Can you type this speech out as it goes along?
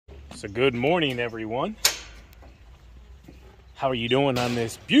So good morning, everyone. How are you doing on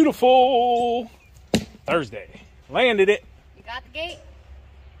this beautiful Thursday? Landed it. You got the gate?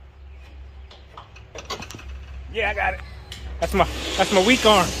 Yeah, I got it. That's my weak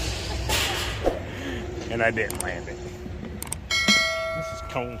arm. And I didn't land it. This is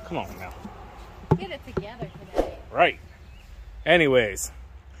cone. Come on now. Get it together today. Right. Anyways,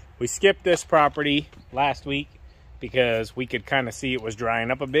 we skipped this property last week because we could kind of see it was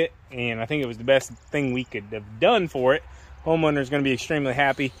drying up a bit, and I think it was the best thing we could have done for it. Homeowner's going to be extremely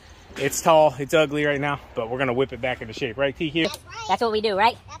happy. It's tall, it's ugly right now, but we're going to whip it back into shape, right, TQ? That's right. That's what we do,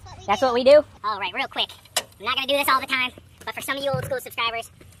 right? That's what we do. All right, real quick. I'm not going to do this all the time, but for some of you old school subscribers,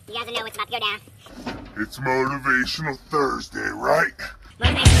 you guys will know it's about to go down. It's Motivational Thursday, right?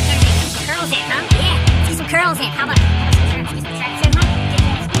 Motivational Thursday. Some curls in, huh? Yeah. Let's get some curls in. How about some traction, huh?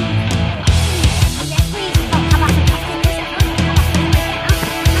 Yes, please. Oh, how about some push-ups, huh?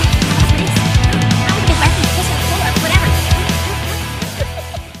 How about some burpees, push-ups, pull-ups, whatever.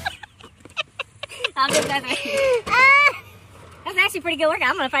 I'm just messing. That's actually pretty good workout.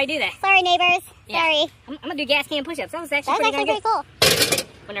 I'm gonna probably do that. Sorry, neighbors. Yeah. Sorry. I'm gonna do gas can push-ups. That was actually That's pretty cool.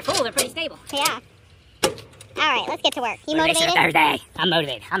 When they're full, they're pretty stable. Yeah. All right, let's get to work. You motivated? Thursday. I'm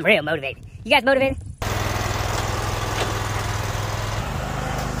motivated. I'm real motivated. You guys motivated?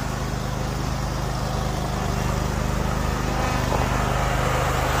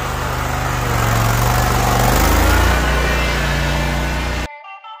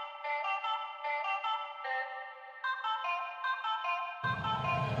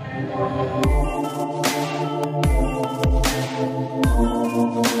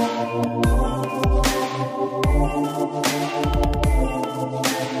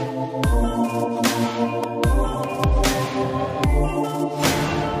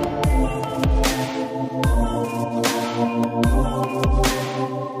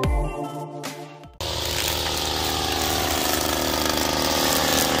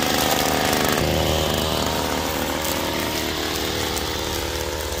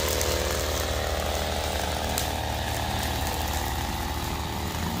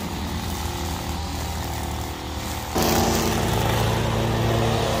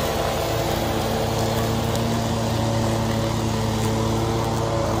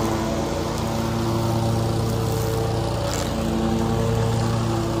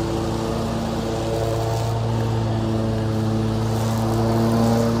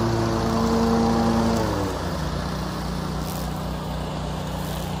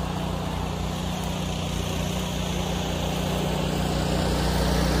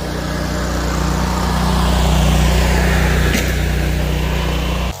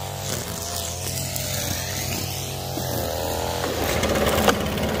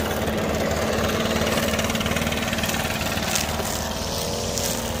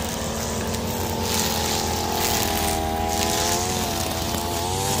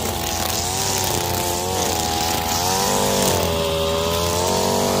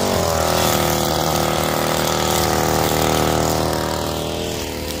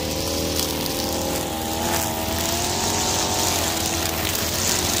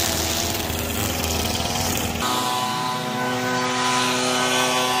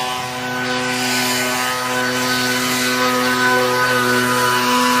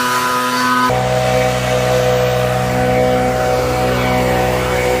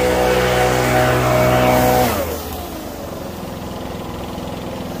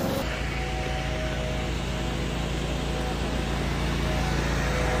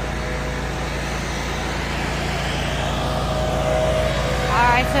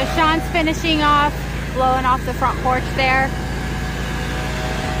 So Sean's finishing off, blowing off the front porch there.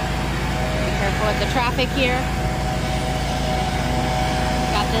 Be careful with the traffic here.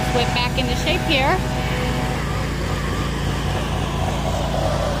 Got this whip back into shape here.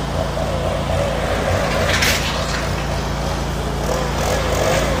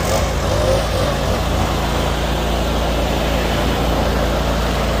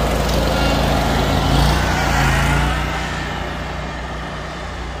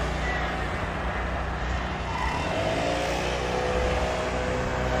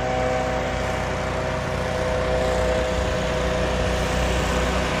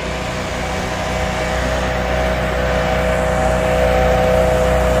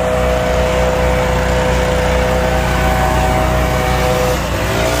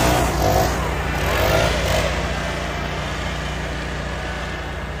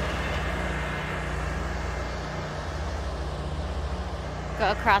 Go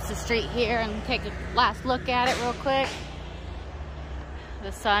across the street here and take a last look at it real quick.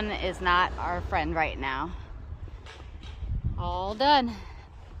 The sun is not our friend right now. All done.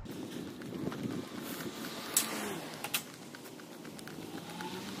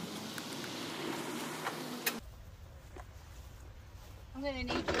 I'm gonna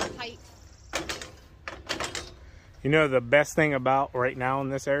need your tight. You know the best thing about right now in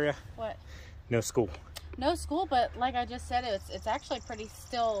this area? What? No school. No school, but like I just said, it's actually pretty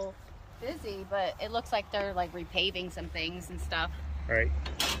still busy, but it looks like they're like repaving some things and stuff. All right.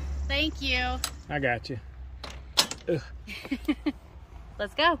 Thank you. I got you. Ugh.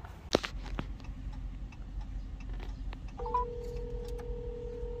 Let's go.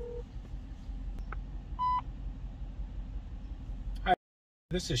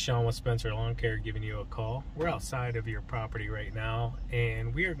 This is Sean with Spencer Lawn Care giving you a call. We're outside of your property right now,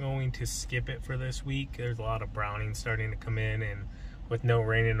 and we are going to skip it for this week. There's a lot of browning starting to come in, and with no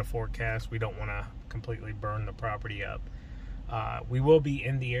rain in the forecast, we don't want to completely burn the property up. We will be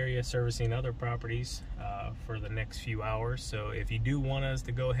in the area servicing other properties for the next few hours, so if you do want us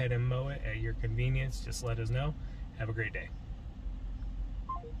to go ahead and mow it at your convenience, just let us know. Have a great day.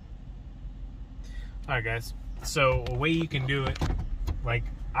 Alright guys, so a way you can do it, like,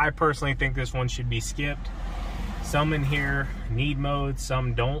 I personally think this one should be skipped. Some in here need mowed,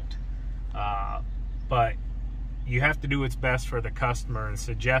 some don't. But you have to do what's best for the customer and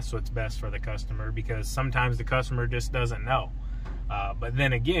suggest what's best for the customer, because sometimes the customer just doesn't know. But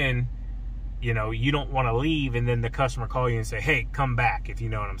then again, you know, you don't want to leave and then the customer call you and say, hey, come back, if you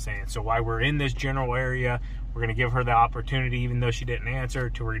know what I'm saying. So while we're in this general area, we're going to give her the opportunity, even though she didn't answer,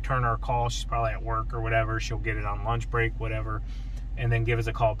 to return our call. She's probably at work or whatever. She'll get it on lunch break, whatever, and then give us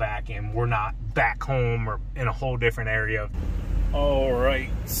a call back, and we're not back home or in a whole different area. All right,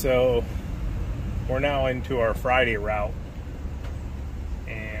 so we're now into our Friday route,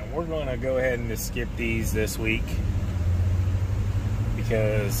 and we're going to go ahead and just skip these this week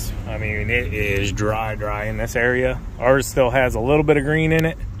because, I mean, it is dry in this area. Ours still has a little bit of green in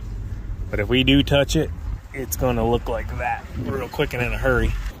it, but if we do touch it, it's going to look like that real quick and in a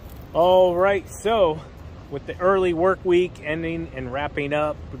hurry. All right, so with the early work week ending and wrapping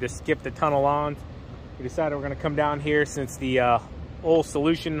up, we just skipped a ton of lawns. We decided we're going to come down here since the old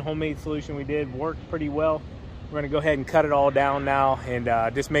solution, homemade solution we did, worked pretty well. We're going to go ahead and cut it all down now and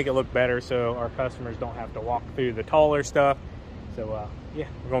just make it look better so our customers don't have to walk through the taller stuff. So yeah,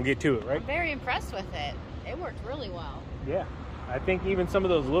 we're going to get to it, right? I'm very impressed with it. It worked really well. Yeah, I think even some of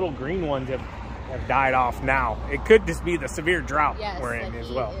those little green ones have died off now. It could just be the severe drought we're in as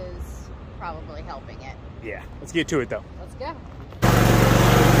well. Yes, is probably helping it. Yeah, let's get to it though. Let's go.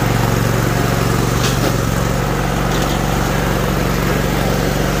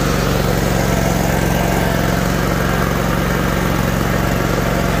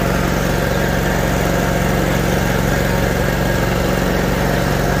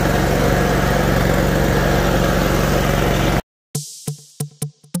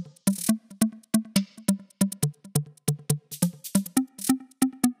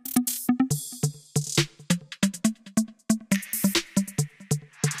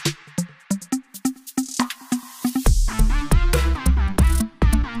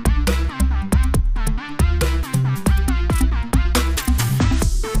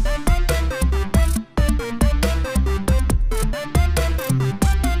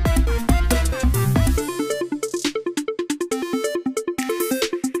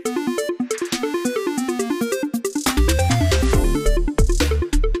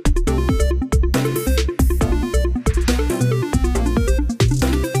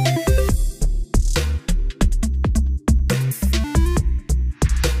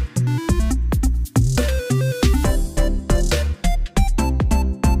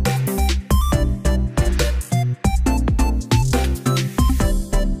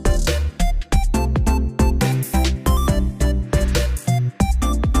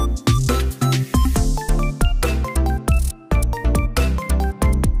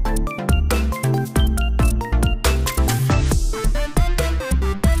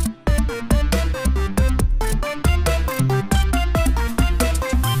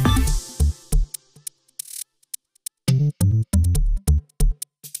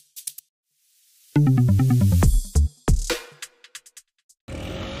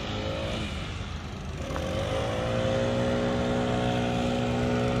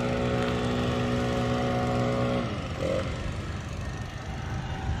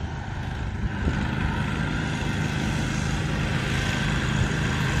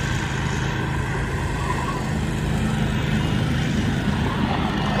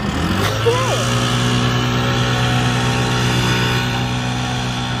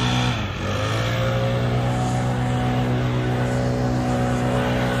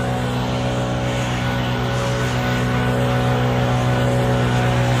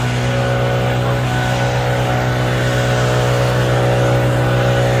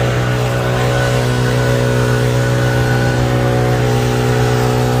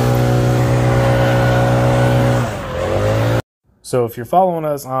 So if you're following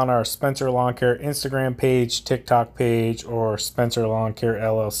us on our Spencer Lawn Care Instagram page, TikTok page, or Spencer Lawn Care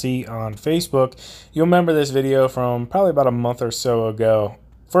LLC on Facebook, you'll remember this video from probably about a month or so ago.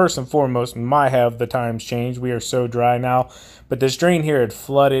 First and foremost, might have the times changed. We are so dry now, but this drain here had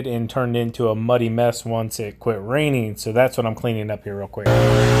flooded and turned into a muddy mess once it quit raining. So that's what I'm cleaning up here real quick.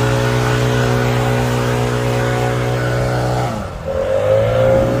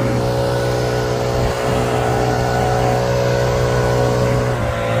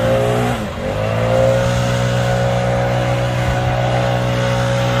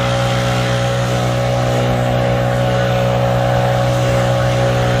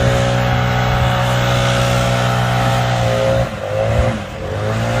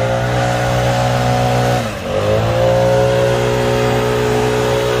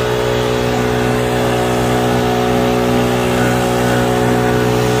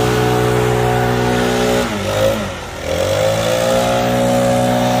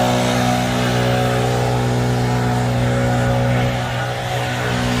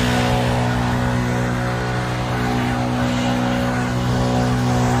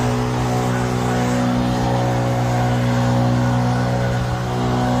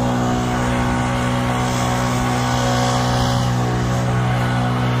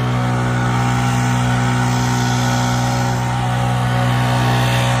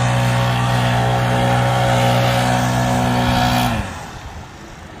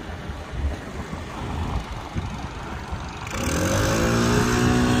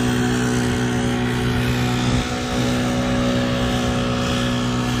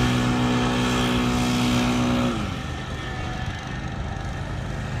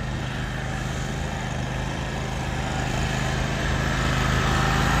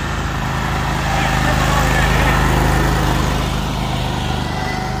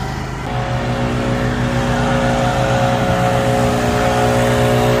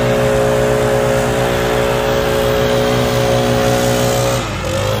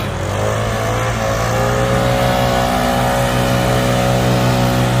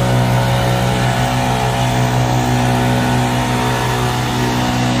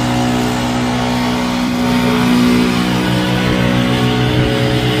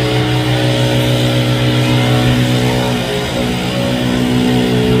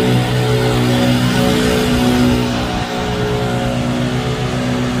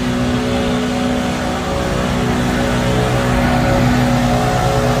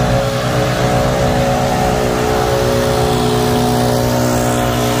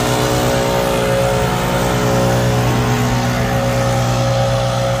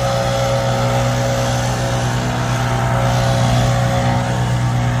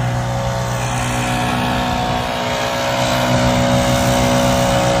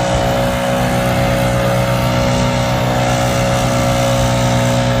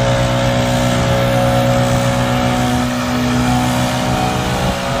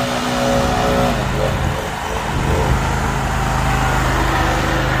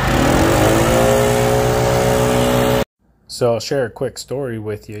 So I'll share a quick story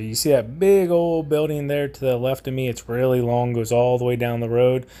with you. You see that big old building there to the left of me? It's really long, goes all the way down the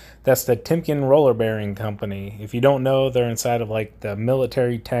road. That's the Timken Roller Bearing Company. If you don't know, they're inside of like the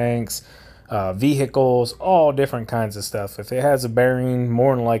military tanks, vehicles, all different kinds of stuff. If it has a bearing,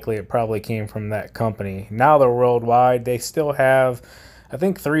 more than likely it probably came from that company. Now they're worldwide. They still have, I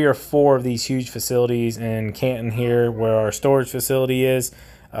think, 3 or 4 of these huge facilities in Canton here where our storage facility is.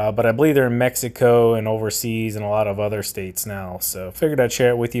 But I believe they're in Mexico and overseas and a lot of other states now. So figured I'd share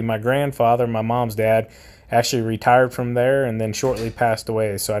it with you. My grandfather, my mom's dad, actually retired from there and then shortly passed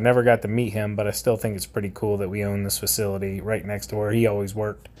away. So I never got to meet him, but I still think it's pretty cool that we own this facility right next to where he always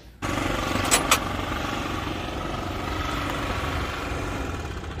worked.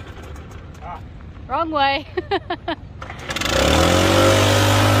 Wrong way.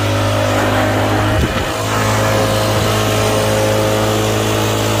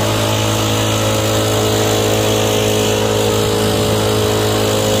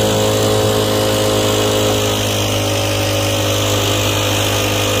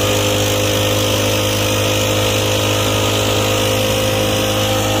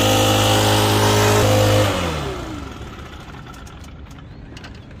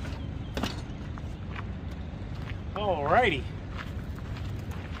 Alrighty.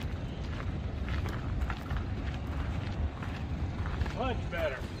 Much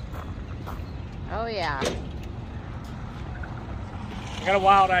better. Oh yeah. I got a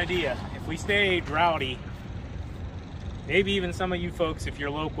wild idea. If we stay droughty, maybe even some of you folks, if you're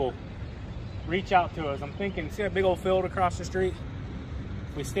local, reach out to us. I'm thinking, see that big old field across the street?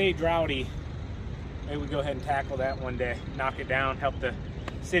 If we stay droughty, maybe we go ahead and tackle that one day, knock it down, help the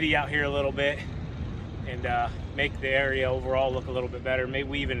city out here a little bit, and make the area overall look a little bit better. Maybe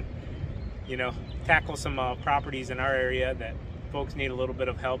we even, you know, tackle some properties in our area that folks need a little bit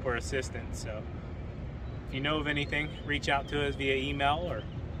of help or assistance. So if you know of anything, reach out to us via email, or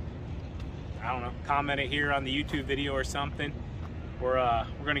I don't know, comment it here on the YouTube video or something. We're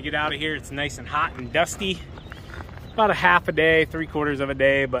gonna get out of here. It's nice and hot and dusty. About a half a day, 3/4 of a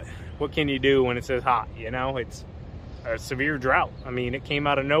day, but what can you do when it's this hot? You know, it's a severe drought. I mean, it came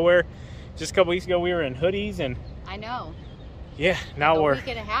out of nowhere. Just a couple weeks ago, we were in hoodies, and I know. Yeah, now like we're a week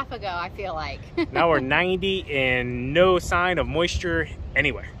and a half ago, I feel like. now we're 90 and no sign of moisture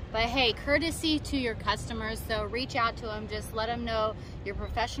anywhere. But hey, courtesy to your customers, so reach out to them, just let them know your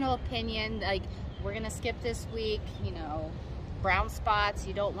professional opinion. Like, we're gonna skip this week, you know, brown spots,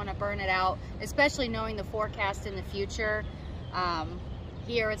 you don't want to burn it out, especially knowing the forecast in the future.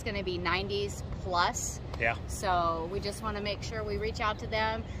 Here it's going to be 90s plus. Yeah. So we just want to make sure we reach out to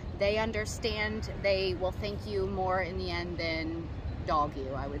them. They understand. They will thank you more in the end than dog you,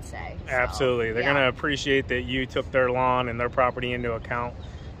 I would say. So, absolutely. They're going to appreciate that you took their lawn and their property into account.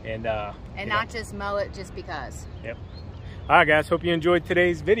 And not just mow it just because. Yep. All right, guys. Hope you enjoyed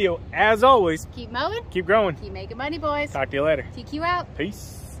today's video. As always, keep mowing. Keep growing. Keep making money, boys. Talk to you later. TQ out.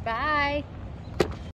 Peace. Bye.